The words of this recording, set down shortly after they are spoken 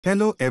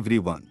Hello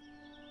everyone.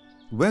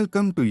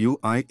 Welcome to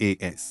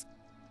UIAS.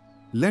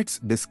 Let's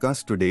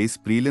discuss today's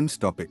prelims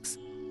topics.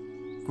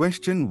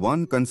 Question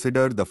 1.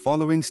 Consider the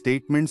following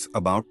statements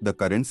about the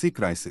currency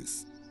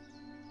crisis.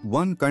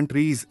 1.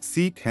 Countries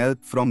seek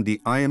help from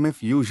the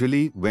IMF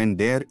usually when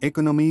their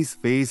economies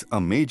face a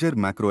major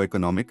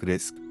macroeconomic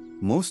risk,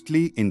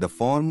 mostly in the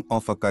form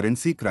of a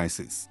currency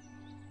crisis.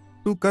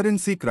 2.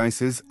 Currency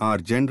crises are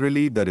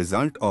generally the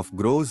result of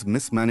gross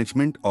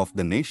mismanagement of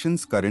the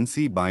nation's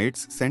currency by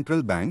its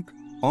central bank,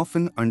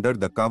 often under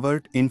the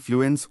covert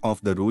influence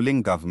of the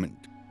ruling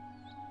government.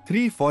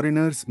 3.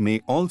 Foreigners may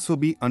also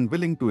be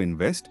unwilling to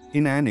invest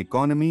in an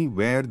economy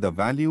where the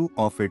value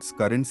of its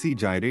currency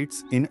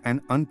gyrates in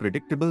an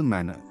unpredictable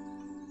manner.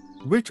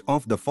 Which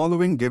of the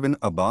following given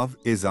above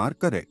are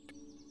correct?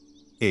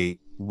 A.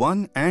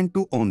 1 and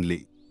 2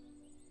 only.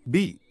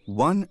 B.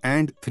 1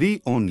 and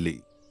 3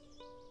 only.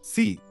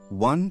 C.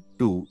 1,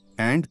 2,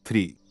 and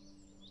 3.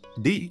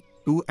 D.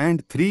 2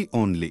 and 3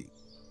 only.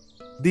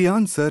 The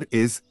answer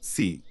is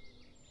C.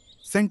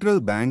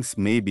 Central banks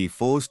may be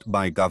forced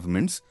by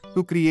governments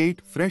to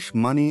create fresh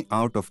money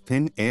out of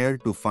thin air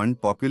to fund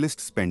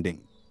populist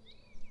spending.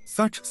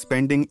 Such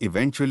spending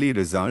eventually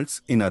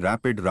results in a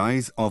rapid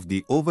rise of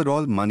the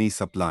overall money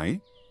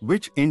supply,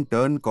 which in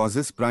turn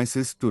causes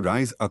prices to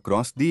rise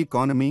across the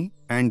economy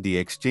and the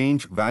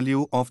exchange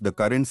value of the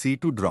currency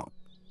to drop.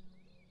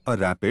 A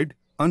rapid,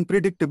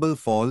 unpredictable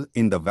fall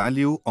in the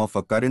value of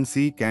a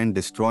currency can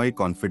destroy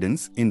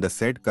confidence in the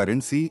said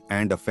currency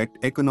and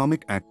affect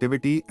economic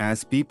activity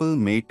as people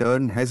may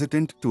turn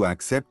hesitant to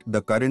accept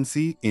the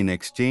currency in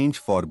exchange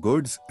for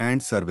goods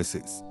and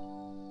services.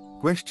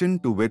 Question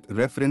 2. With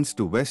reference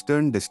to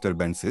Western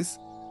disturbances,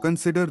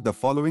 consider the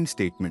following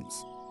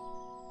statements.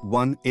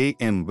 1.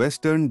 AM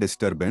Western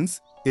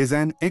disturbance is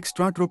an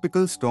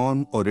extratropical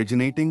storm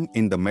originating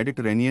in the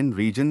Mediterranean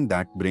region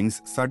that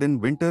brings sudden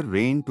winter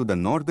rain to the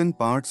northern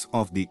parts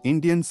of the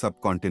Indian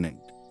subcontinent.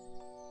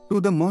 2.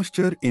 The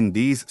moisture in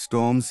these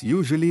storms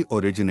usually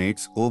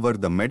originates over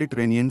the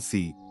Mediterranean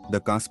Sea, the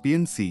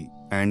Caspian Sea,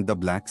 and the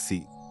Black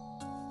Sea.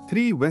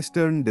 3.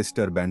 Western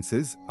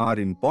disturbances are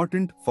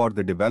important for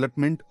the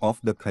development of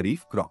the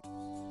Kharif crop.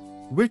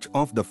 Which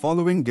of the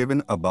following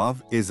given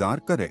above are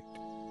correct?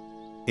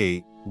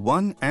 A.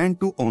 1 and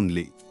 2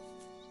 only.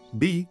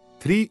 B.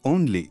 3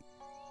 only.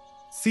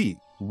 C.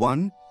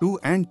 1, 2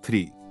 and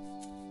 3.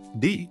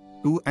 D.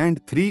 2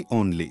 and 3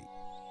 only.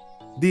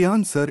 The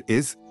answer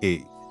is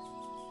A.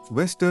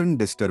 Western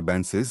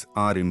disturbances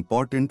are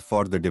important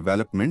for the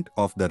development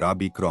of the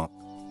Rabi crop,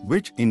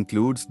 which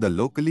includes the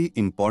locally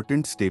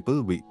important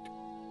staple wheat.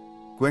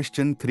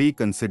 Question 3.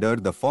 Consider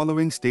the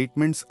following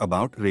statements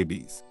about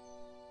rabies.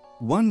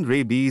 1.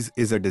 Rabies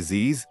is a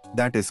disease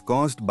that is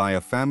caused by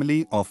a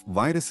family of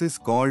viruses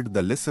called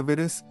the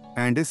lyssavirus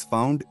and is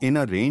found in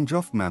a range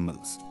of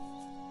mammals.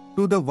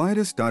 2. The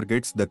virus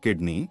targets the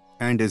kidney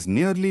and is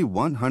nearly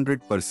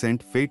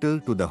 100%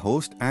 fatal to the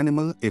host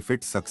animal if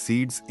it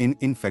succeeds in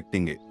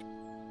infecting it.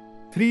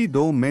 3.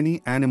 Though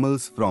many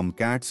animals from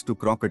cats to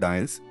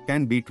crocodiles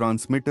can be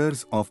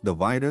transmitters of the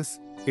virus,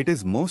 it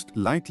is most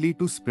likely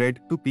to spread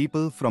to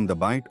people from the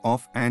bite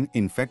of an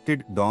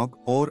infected dog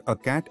or a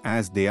cat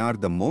as they are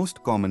the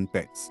most common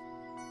pets.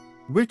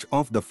 Which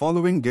of the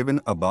following given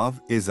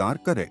above are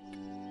correct?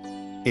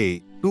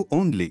 A. 2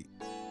 only.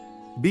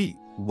 B.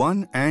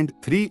 1 and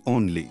 3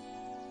 only.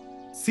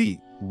 C.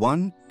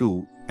 1,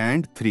 2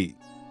 and 3.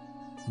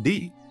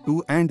 D.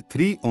 2 and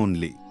 3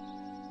 only.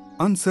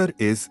 Answer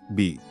is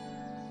B.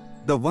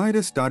 The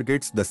virus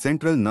targets the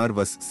central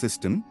nervous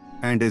system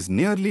and is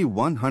nearly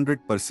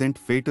 100%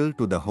 fatal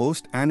to the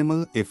host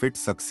animal if it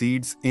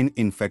succeeds in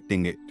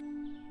infecting it.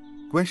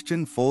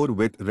 Question 4.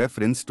 With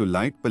reference to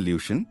light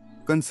pollution,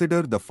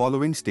 consider the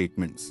following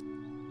statements.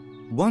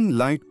 1.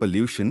 Light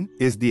pollution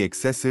is the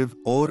excessive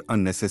or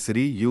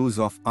unnecessary use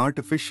of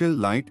artificial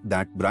light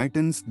that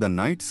brightens the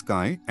night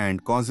sky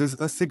and causes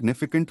a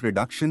significant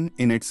reduction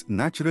in its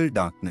natural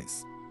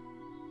darkness.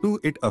 2.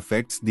 It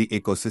affects the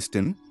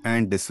ecosystem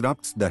and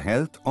disrupts the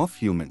health of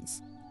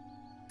humans.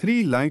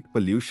 3. Light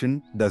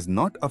pollution does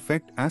not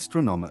affect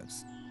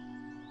astronomers.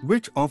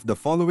 Which of the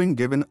following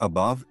given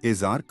above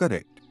are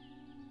correct?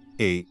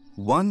 A.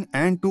 1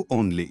 and 2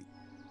 only.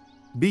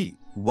 B.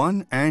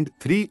 1 and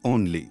 3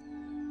 only.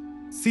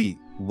 C.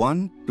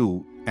 1,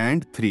 2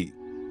 and 3.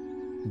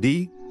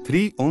 D.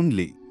 3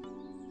 only.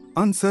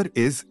 Answer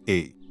is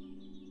A.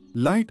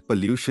 Light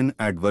pollution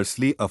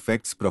adversely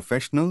affects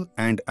professional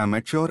and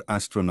amateur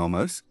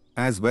astronomers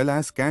as well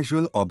as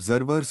casual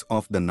observers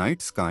of the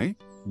night sky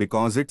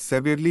because it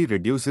severely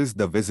reduces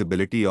the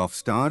visibility of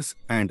stars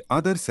and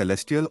other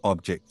celestial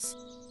objects.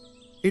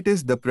 It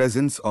is the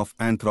presence of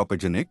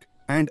anthropogenic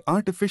and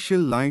artificial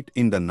light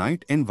in the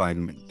night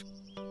environment.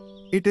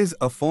 It is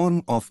a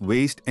form of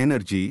waste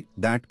energy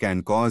that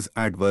can cause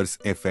adverse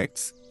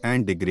effects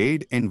and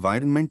degrade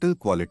environmental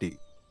quality.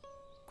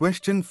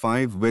 Question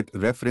 5. With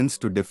reference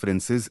to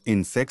differences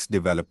in sex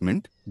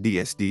development,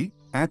 DSD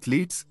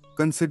athletes,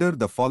 consider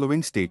the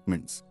following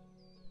statements.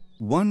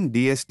 1.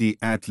 DSD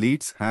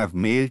athletes have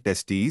male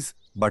testes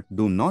but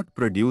do not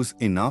produce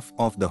enough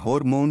of the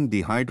hormone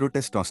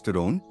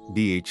dihydrotestosterone,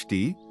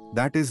 DHT,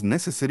 that is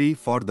necessary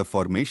for the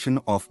formation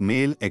of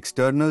male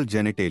external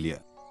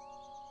genitalia.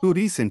 Too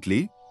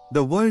recently,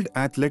 the World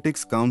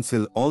Athletics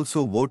Council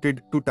also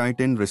voted to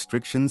tighten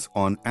restrictions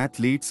on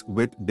athletes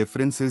with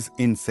differences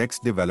in sex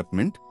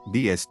development,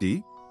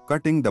 DSD,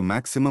 cutting the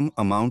maximum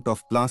amount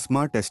of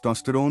plasma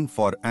testosterone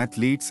for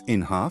athletes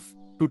in half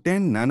to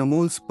 10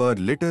 nanomoles per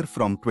liter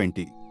from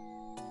 20.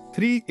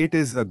 3. It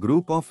is a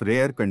group of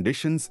rare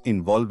conditions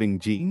involving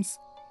genes,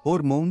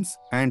 hormones,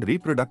 and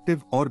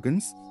reproductive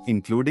organs,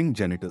 including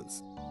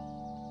genitals.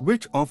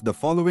 Which of the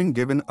following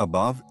given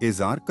above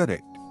are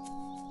correct?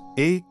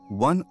 A.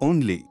 1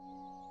 only.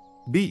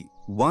 B.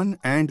 1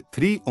 and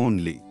 3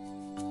 only.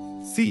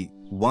 C.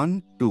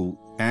 1, 2,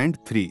 and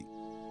 3.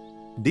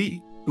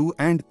 D. 2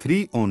 and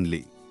 3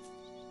 only.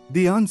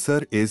 The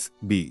answer is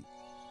B.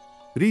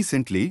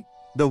 Recently,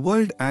 the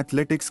World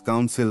Athletics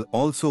Council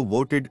also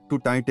voted to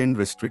tighten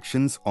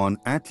restrictions on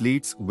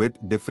athletes with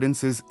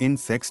differences in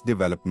sex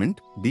development,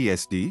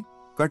 DSD,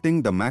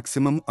 cutting the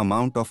maximum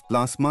amount of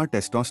plasma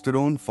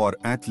testosterone for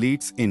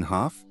athletes in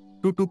half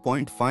to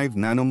 2.5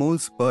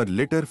 nanomoles per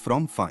liter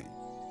from 5.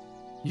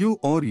 You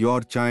or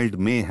your child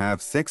may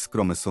have sex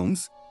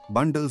chromosomes,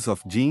 bundles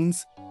of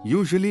genes,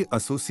 usually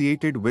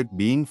associated with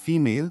being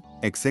female,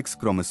 XX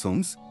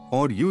chromosomes,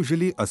 or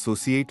usually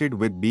associated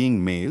with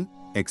being male,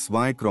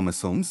 XY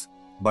chromosomes,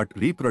 but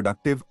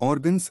reproductive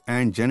organs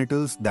and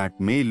genitals that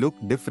may look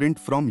different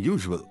from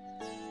usual.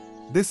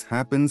 This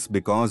happens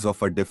because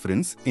of a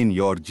difference in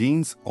your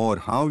genes or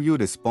how you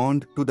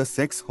respond to the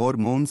sex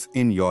hormones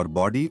in your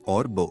body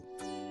or both.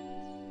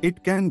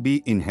 It can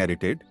be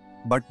inherited,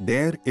 but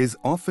there is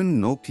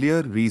often no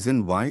clear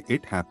reason why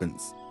it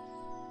happens.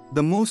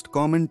 The most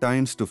common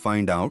times to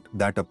find out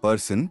that a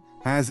person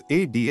has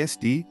a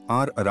DSD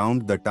are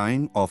around the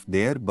time of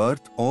their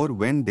birth or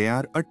when they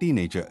are a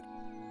teenager.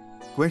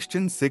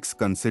 Question 6.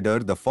 Consider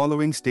the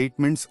following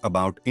statements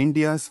about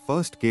India's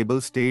first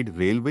cable-stayed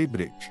railway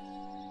bridge.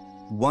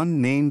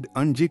 1. Named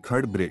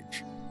Anjikhad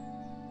Bridge.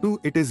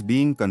 2. It is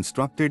being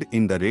constructed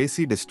in the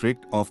Raisi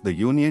district of the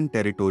Union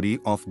Territory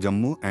of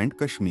Jammu and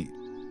Kashmir.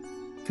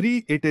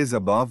 3. It is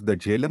above the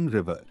Jhelum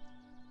River.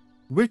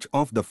 Which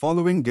of the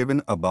following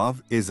given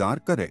above are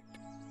correct?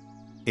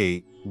 A.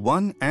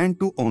 1 and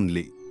 2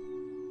 only.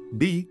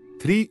 B.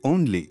 3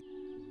 only.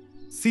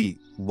 C.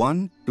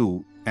 1,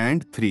 2,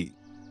 and 3.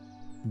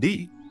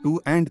 D.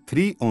 2 and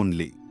 3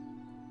 only.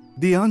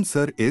 The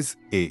answer is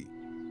A.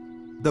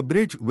 The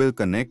bridge will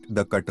connect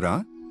the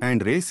Katra and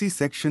Raisi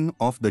section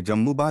of the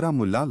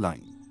Jammu-Baramulla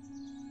line.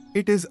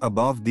 It is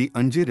above the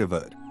Anji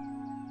River.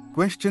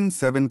 Question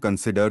 7.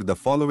 Consider the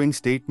following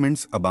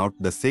statements about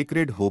the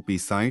sacred Hopi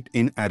site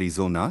in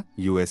Arizona,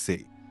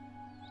 USA.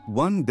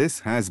 1. This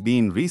has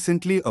been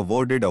recently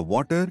awarded a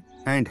Water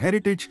and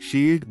Heritage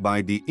Shield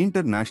by the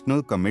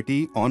International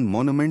Committee on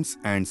Monuments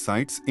and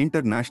Sites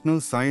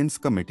International Science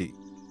Committee.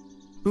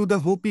 2. The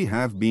Hopi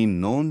have been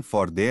known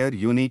for their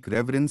unique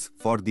reverence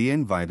for the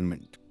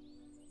environment.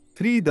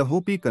 3. The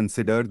Hopi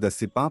consider the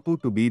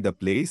Sipapu to be the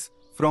place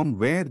from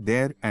where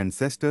their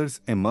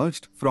ancestors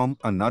emerged from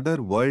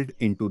another world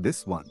into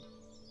this one.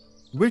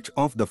 Which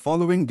of the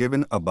following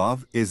given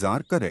above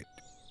are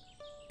correct?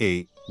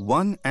 A.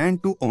 1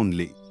 and 2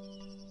 only.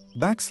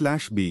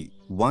 B.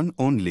 1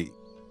 only.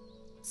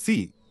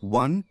 C.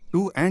 1,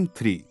 2 and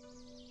 3.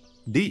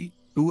 D.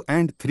 2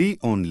 and 3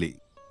 only.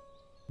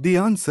 The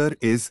answer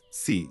is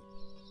C.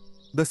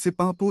 The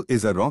Sipapu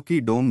is a rocky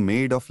dome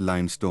made of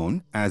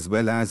limestone as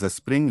well as a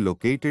spring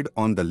located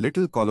on the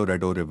Little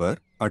Colorado River,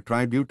 a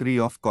tributary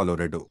of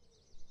Colorado.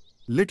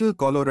 Little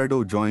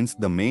Colorado joins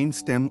the main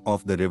stem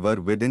of the river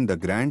within the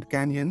Grand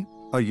Canyon,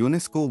 a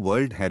UNESCO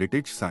World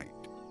Heritage Site.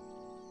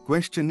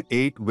 Question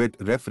 8. With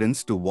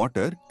reference to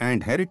Water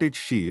and Heritage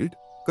Shield,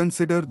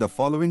 consider the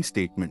following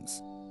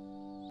statements.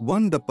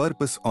 1. The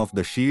purpose of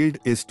the shield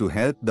is to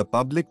help the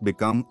public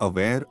become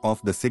aware of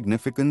the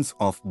significance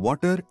of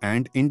water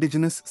and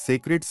indigenous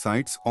sacred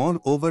sites all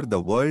over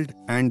the world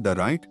and the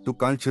right to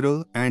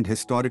cultural and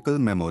historical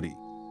memory.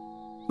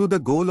 2. The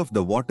goal of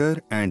the Water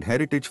and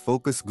Heritage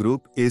Focus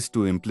Group is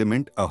to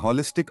implement a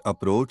holistic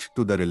approach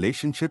to the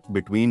relationship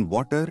between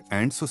water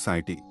and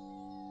society.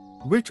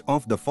 Which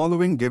of the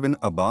following given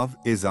above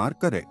are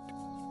correct?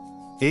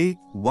 A.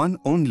 1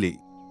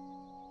 only.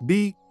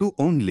 B. 2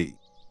 only.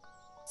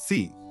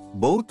 C.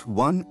 Both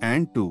 1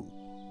 and 2.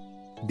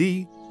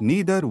 D.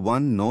 Neither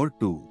 1 nor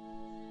 2.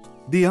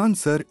 The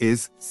answer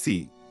is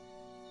C.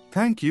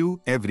 Thank you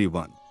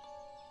everyone.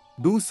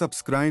 Do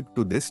subscribe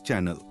to this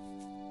channel.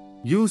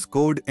 Use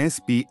code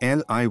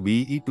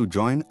SPLIVE to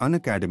join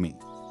Unacademy.